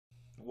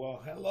Well,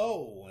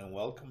 hello and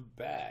welcome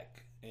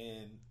back.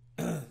 And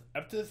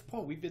up to this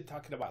point, we've been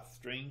talking about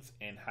strings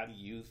and how to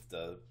use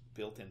the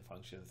built-in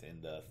functions in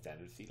the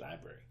standard C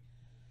library.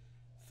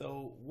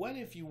 So, what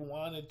if you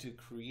wanted to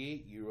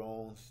create your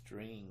own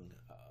string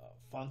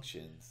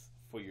functions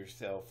for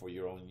yourself for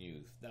your own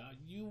use? Now,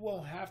 you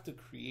won't have to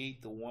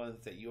create the ones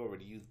that you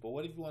already use, but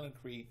what if you want to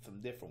create some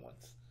different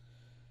ones?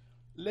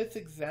 Let's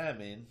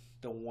examine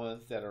the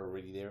ones that are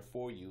already there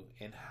for you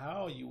and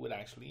how you would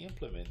actually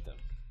implement them.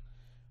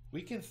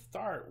 We can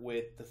start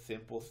with the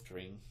simple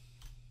string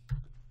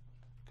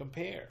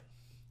compare.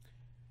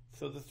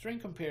 So the string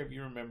compare, if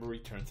you remember,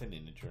 returns an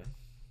integer.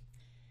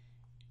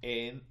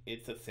 And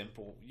it's a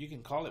simple, you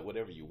can call it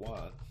whatever you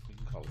want. You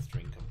can call it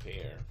string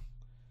compare.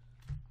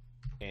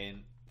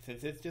 And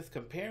since it's just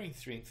comparing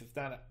strings, it's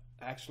not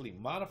actually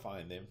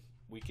modifying them,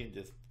 we can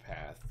just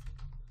pass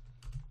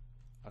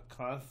a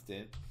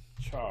constant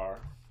char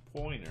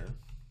pointer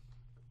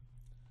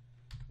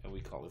and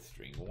we call it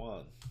string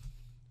one.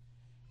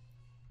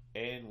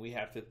 And we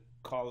have to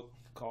call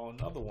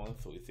another one,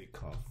 so we say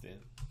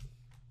constant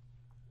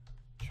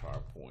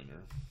char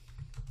pointer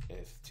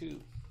s2.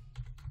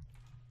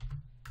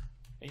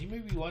 And you may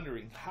be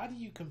wondering, how do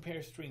you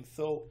compare strings?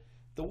 So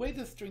the way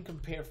the string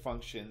compare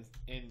functions,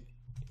 and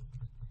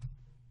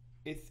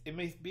it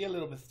may be a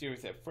little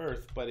mysterious at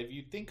first, but if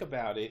you think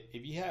about it,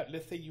 if you have,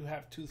 let's say you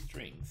have two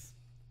strings,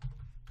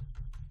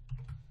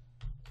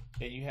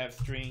 and you have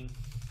string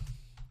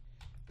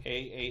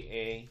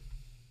AAA,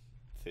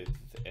 says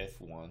it's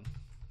S1,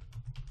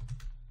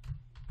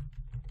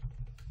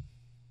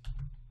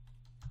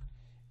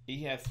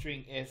 you have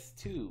string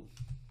S2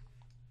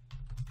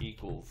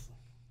 equals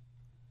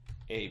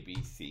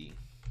ABC.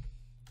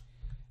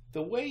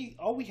 The way,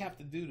 all we have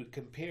to do to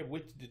compare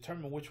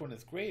determine which one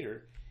is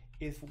greater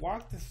is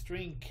walk the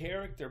string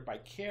character by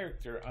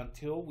character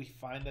until we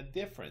find a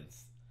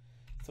difference.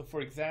 So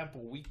for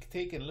example, we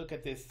take and look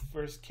at this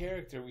first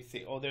character, we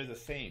say, oh, they're the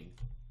same.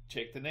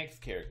 Check the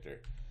next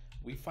character.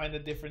 We find a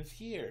difference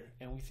here,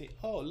 and we say,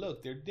 oh,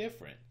 look, they're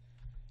different.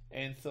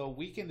 And so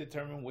we can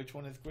determine which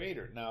one is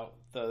greater. Now,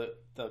 the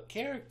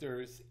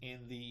characters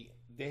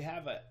they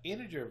have an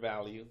integer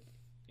value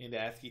in the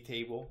ASCII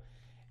table,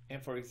 and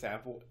for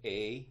example,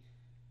 A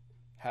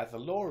has a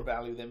lower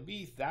value than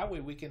B. That way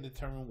we can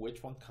determine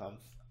which one comes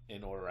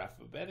in order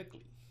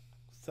alphabetically.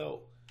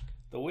 So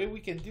the way we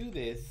can do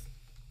this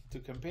to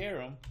compare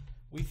them,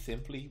 we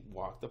simply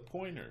walk the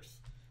pointers.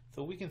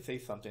 So we can say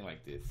something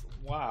like this: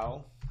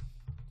 while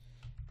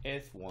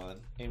S1,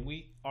 and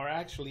we are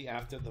actually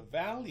after the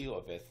value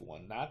of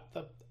S1, not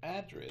the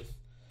address,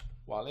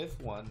 while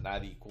S1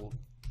 not equal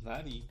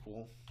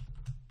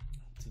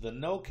to the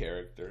no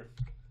character,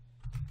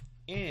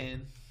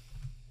 and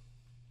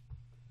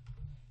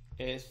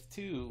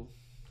S2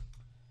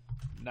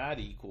 not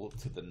equal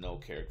to the no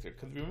character.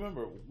 Because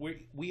remember,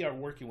 we are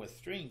working with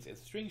strings, and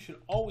strings should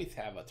always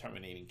have a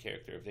terminating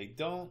character. If they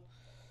don't,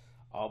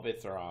 all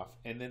bets are off.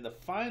 And then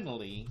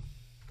finally,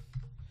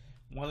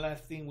 one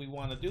last thing we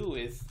want to do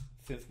is,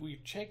 since we're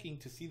checking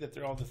to see that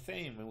they're all the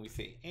same, and we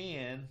say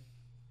and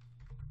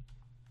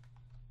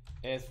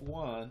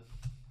S1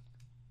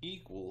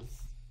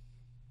 equals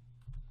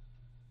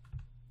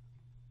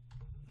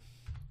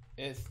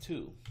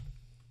S2,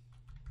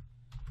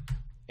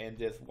 and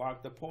just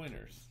walk the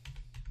pointers.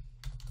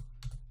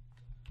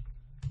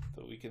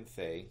 So we can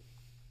say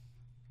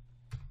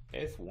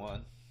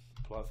S1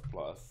 plus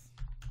plus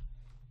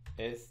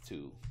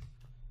S2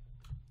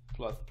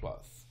 plus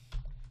plus.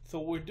 So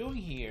what we're doing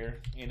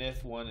here in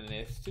S1 and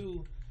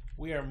S2,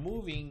 we are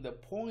moving the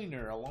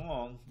pointer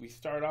along. We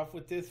start off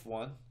with this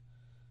one,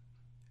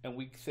 and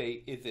we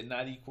say, is it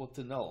not equal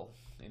to null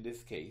in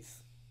this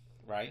case,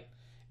 right?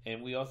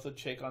 And we also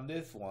check on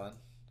this one,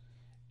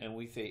 and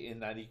we say it's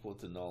not equal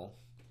to null.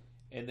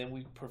 And then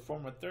we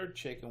perform a third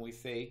check, and we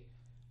say,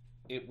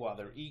 while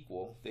they're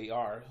equal, they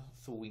are.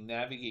 So we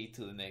navigate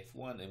to the next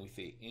one, and we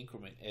say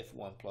increment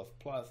S1 plus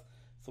plus.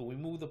 So we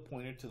move the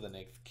pointer to the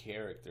next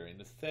character in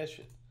the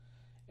session.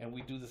 And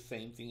we do the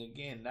same thing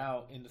again.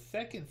 Now, in the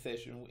second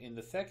session, in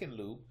the second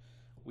loop,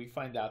 we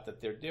find out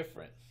that they're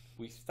different.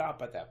 We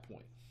stop at that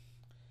point.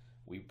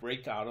 We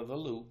break out of the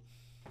loop,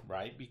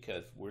 right?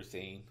 Because we're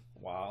saying,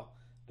 while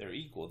they're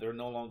equal, they're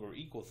no longer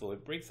equal. So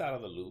it breaks out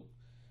of the loop,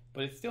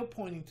 but it's still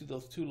pointing to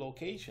those two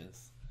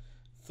locations.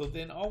 So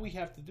then all we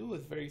have to do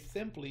is very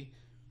simply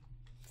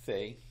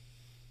say,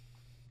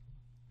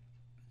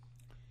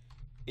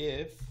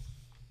 if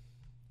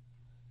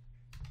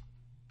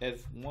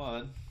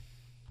S1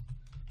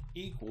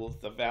 equals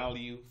the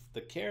value,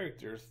 the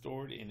character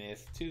stored in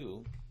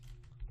S2,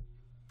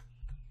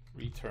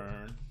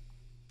 return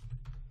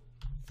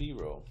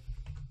 0.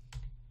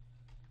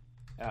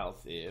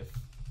 Else if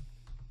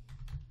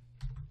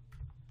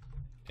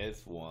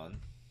S1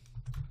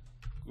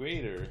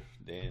 greater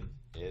than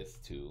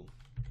S2,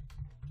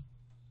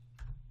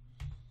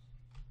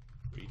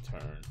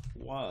 return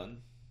 1.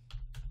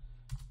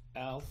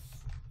 Else,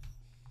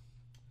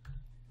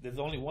 there's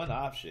only one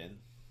option,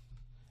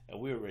 and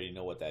we already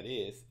know what that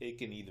is. It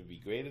can either be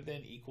greater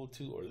than, equal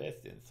to, or less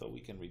than. So we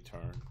can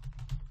return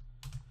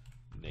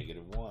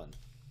 -1.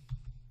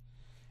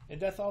 And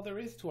that's all there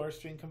is to our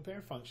string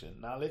compare function.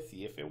 Now let's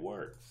see if it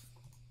works.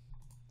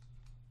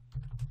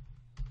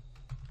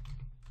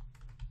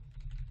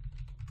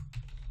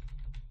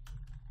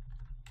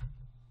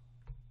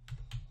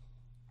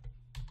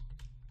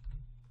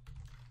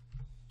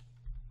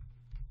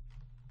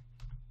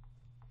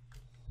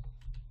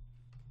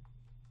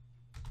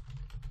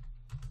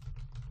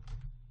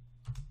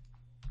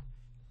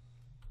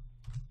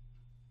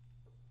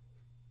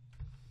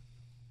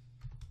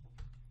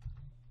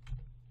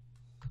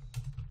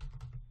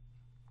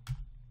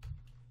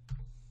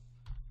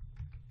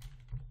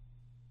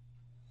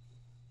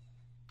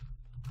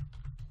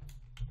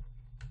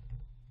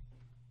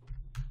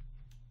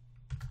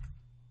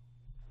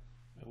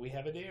 We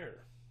have an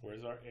error.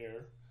 Where's our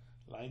error?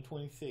 Line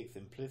 26,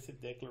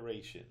 implicit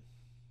declaration.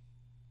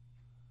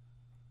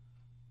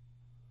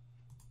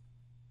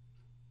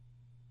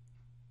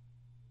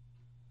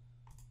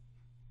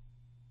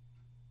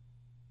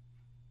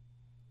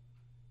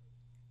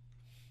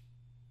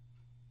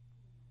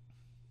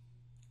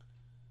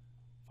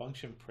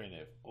 Function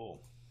printf.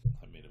 Oh,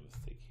 I made a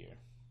mistake here.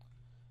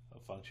 A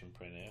function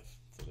printf.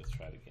 So let's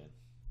try it again.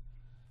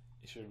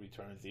 It should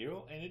return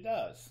 0, and it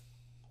does.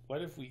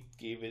 What if we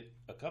gave it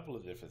a couple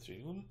of different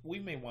strings? We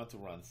may want to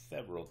run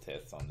several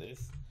tests on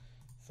this.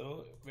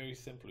 So very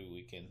simply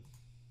we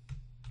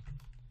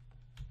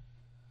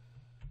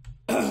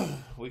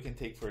can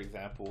take, for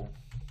example,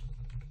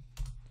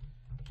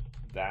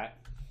 that,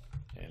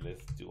 and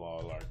let's do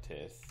all our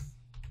tests.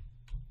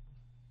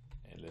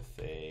 And let's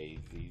say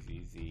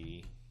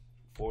z,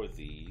 4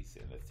 z's,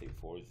 and let's say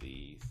 4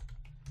 z's,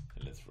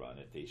 and let's run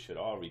it. They should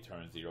all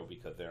return 0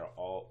 because they're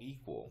all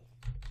equal.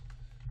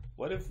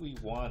 What if we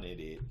wanted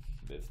it,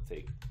 let's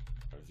take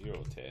our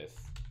 0 test,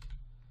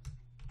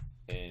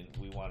 and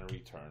we want to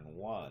return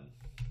 1,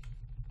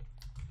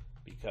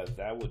 because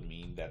that would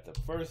mean that the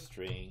first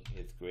string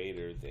is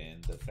greater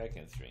than the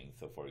second string.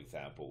 So for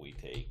example, we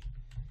take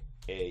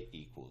A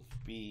equals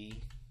B,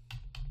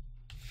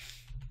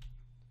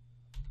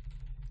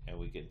 and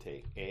we can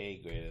take A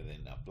greater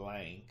than a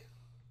blank,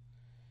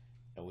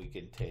 and we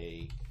can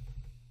take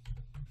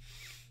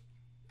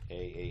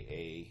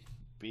A,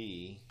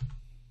 B,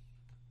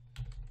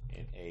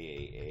 and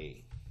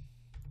A,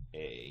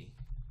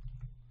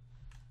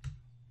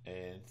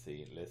 and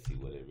see, let's see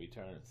what it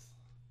returns.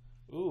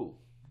 Ooh,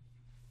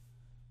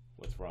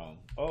 what's wrong?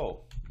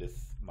 Oh,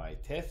 my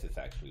test is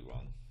actually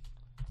wrong.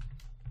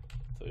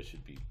 So it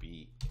should be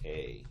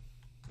BA,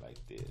 like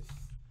this.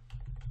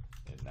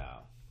 And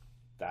now,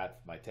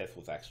 my test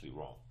was actually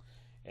wrong.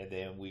 And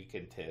then we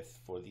can test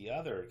for the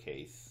other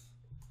case,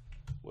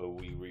 where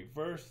we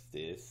reverse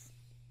this.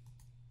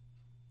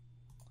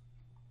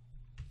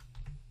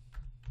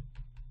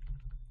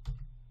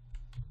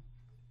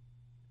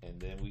 And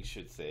then we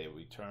should say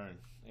return.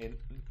 In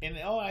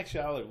all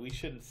actuality, we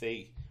shouldn't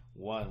say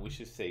 1. We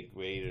should say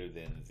greater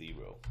than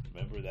 0.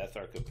 Remember, that's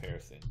our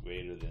comparison.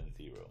 Greater than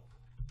 0.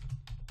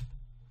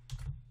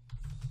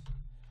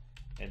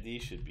 And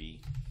these should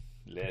be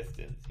less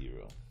than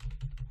 0.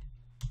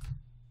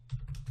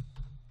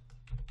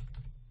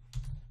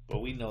 But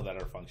we know that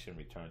our function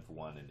returns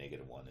 1 and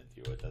 -1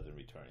 and 0. It doesn't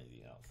return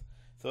anything else.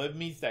 So it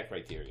meets that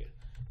criteria.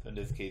 So in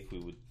this case, we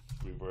would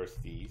reverse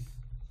these.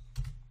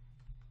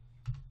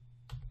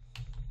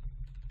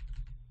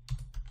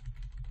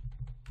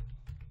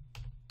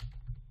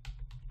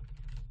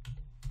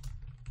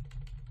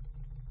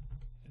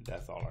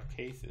 That's all our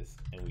cases,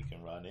 and we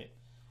can run it,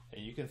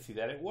 and you can see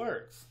that it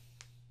works.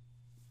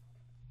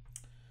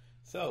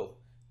 So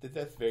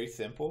that's very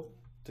simple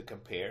to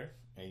compare,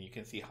 and you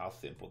can see how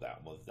simple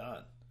that was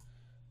done.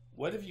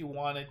 What if you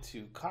wanted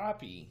to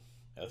copy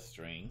a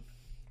string?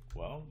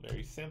 Well,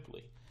 very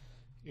simply,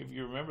 if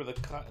you remember the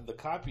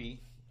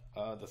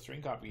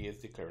string copy is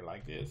declared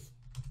like this,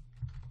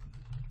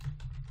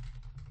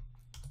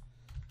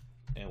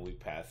 and we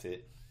pass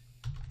it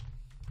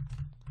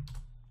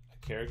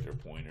a character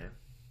pointer,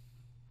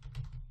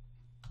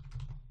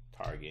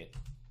 target,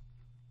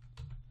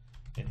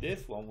 and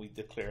this one we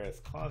declare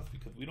as const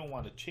because we don't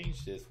want to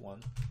change this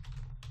one,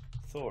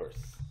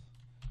 source.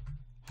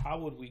 How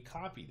would we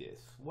copy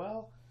this?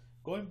 Well,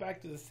 going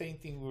back to the same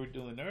thing we were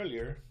doing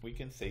earlier, we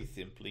can say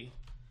simply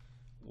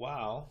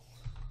while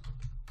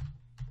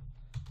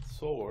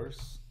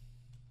source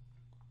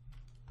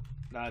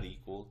not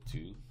equal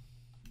to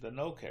the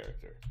no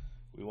character.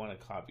 We want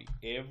to copy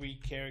every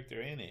character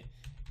in it,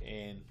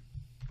 and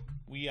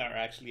we are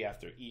actually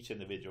after each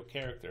individual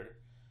character.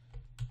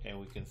 And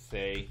we can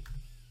say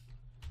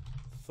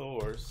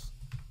source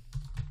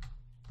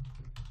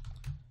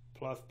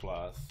plus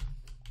plus,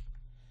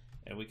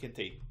 and we can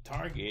take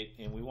target,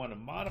 and we want to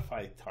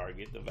modify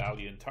target, the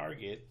value in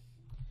target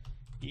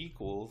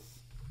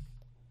equals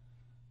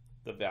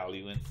the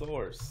value in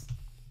source.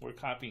 We're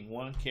copying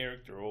one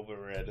character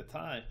over at a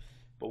time,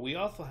 but we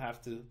also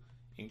have to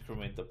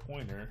increment the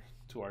pointer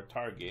to our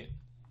target,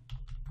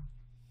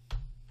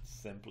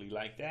 simply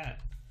like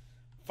that.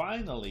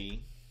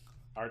 Finally,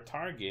 our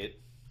target,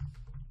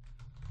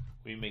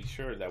 we make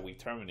sure that we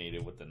terminate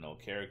it with the no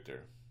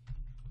character.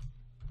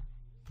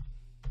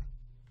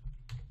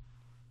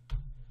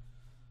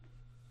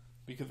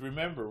 Because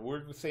remember,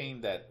 we're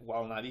saying that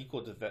while not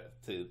equal to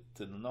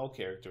the null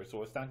character,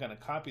 so it's not going to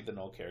copy the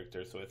null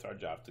character, so it's our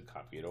job to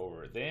copy it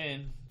over.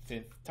 Then,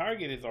 since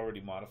target is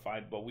already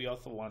modified, but we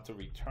also want to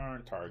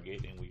return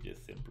target, and we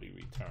just simply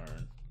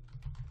return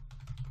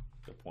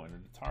the pointer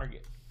to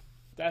target.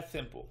 That's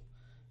simple.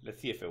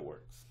 Let's see if it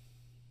works.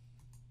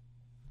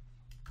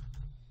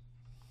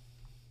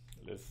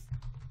 Let's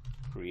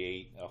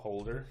create a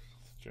holder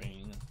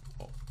string.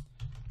 Oh,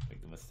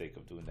 make the mistake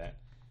of doing that.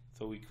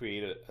 So we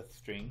create a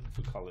string,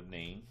 we call it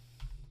name,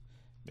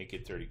 make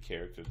it 30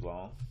 characters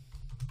long,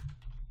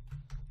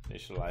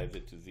 initialize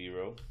it to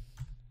 0,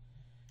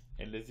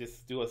 and let's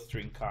just do a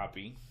string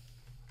copy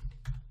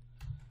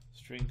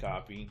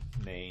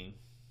name,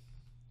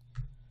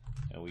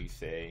 and we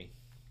say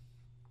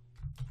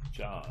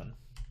John,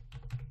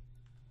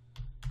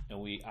 and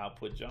we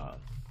output John.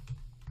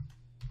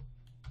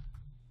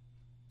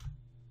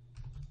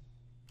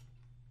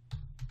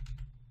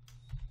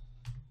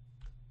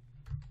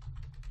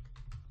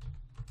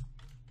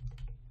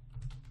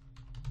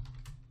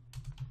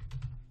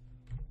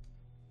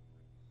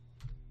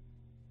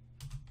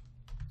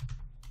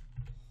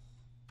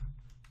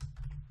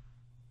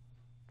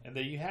 And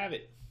there you have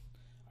it.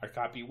 Our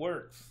copy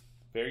works.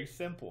 Very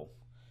simple.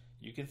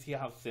 You can see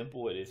how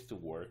simple it is to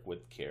work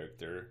with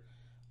character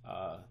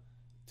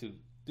to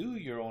do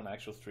your own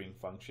actual string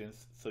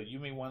functions. So you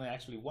may want to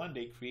actually one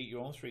day create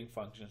your own string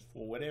functions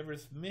for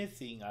whatever's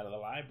missing out of the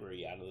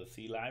library, out of the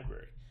C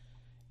library.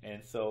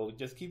 And so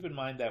just keep in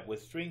mind that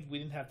with strings, we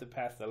didn't have to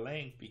pass the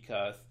length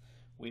because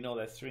we know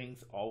that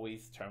strings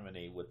always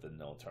terminate with the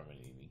no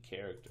terminating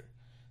character.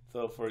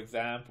 So for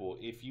example,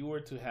 if you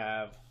were to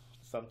have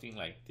something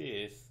like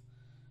this,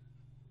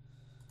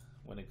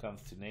 when it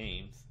comes to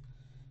names,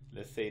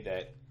 let's say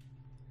that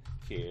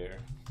char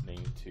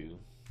name2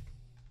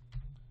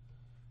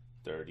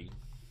 30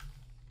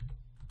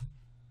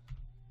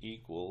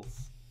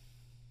 equals,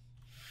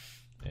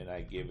 and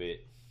I give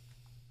it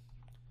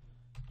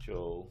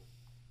Joe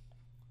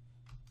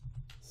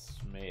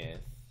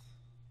Smith,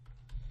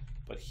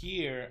 but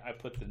here I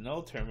put the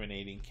no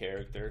terminating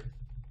character,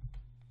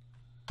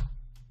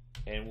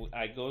 and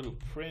I go to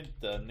print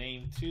the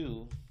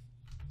name2.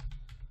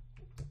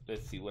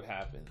 Let's see what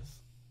happens.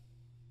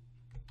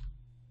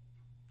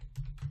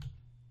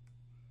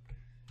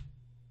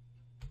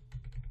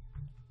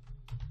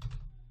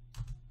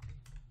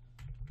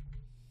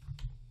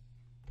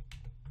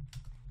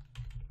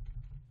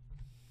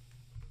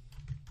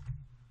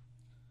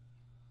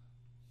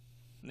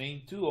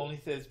 Name2 only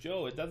says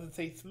Joe. It doesn't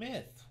say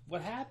Smith.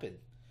 What happened?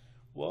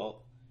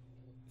 Well,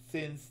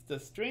 since the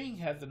string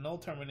has the no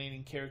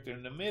terminating character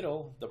in the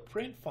middle, the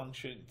print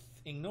function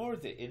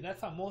ignores it, and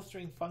that's how most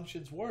string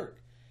functions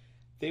work.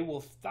 They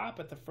will stop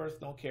at the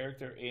first no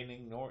character and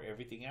ignore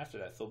everything after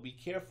that. So be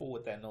careful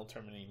with that no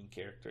terminating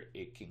character.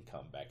 It can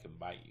come back and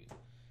bite you.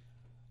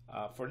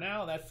 For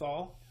now, that's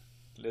all.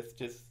 Let's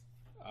just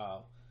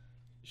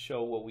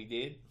show what we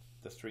did.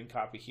 The string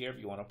copy here, if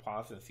you want to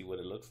pause and see what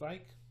it looks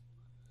like.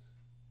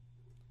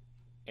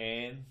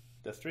 And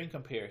the string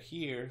compare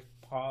here,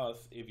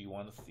 pause if you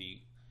want to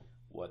see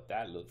what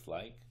that looks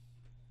like.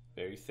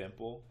 Very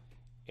simple.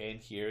 And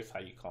here's how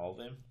you call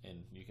them.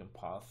 And you can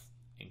pause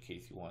in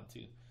case you want to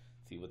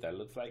see what that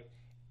looks like.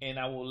 And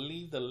I will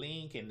leave the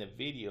link in the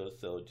video,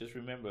 so just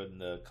remember in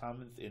the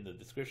comments, in the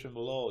description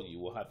below, you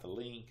will have the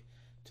link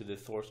to the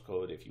source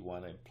code if you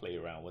want to play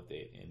around with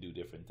it and do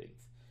different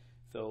things.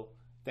 So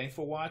thanks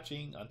for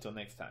watching. Until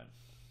next time.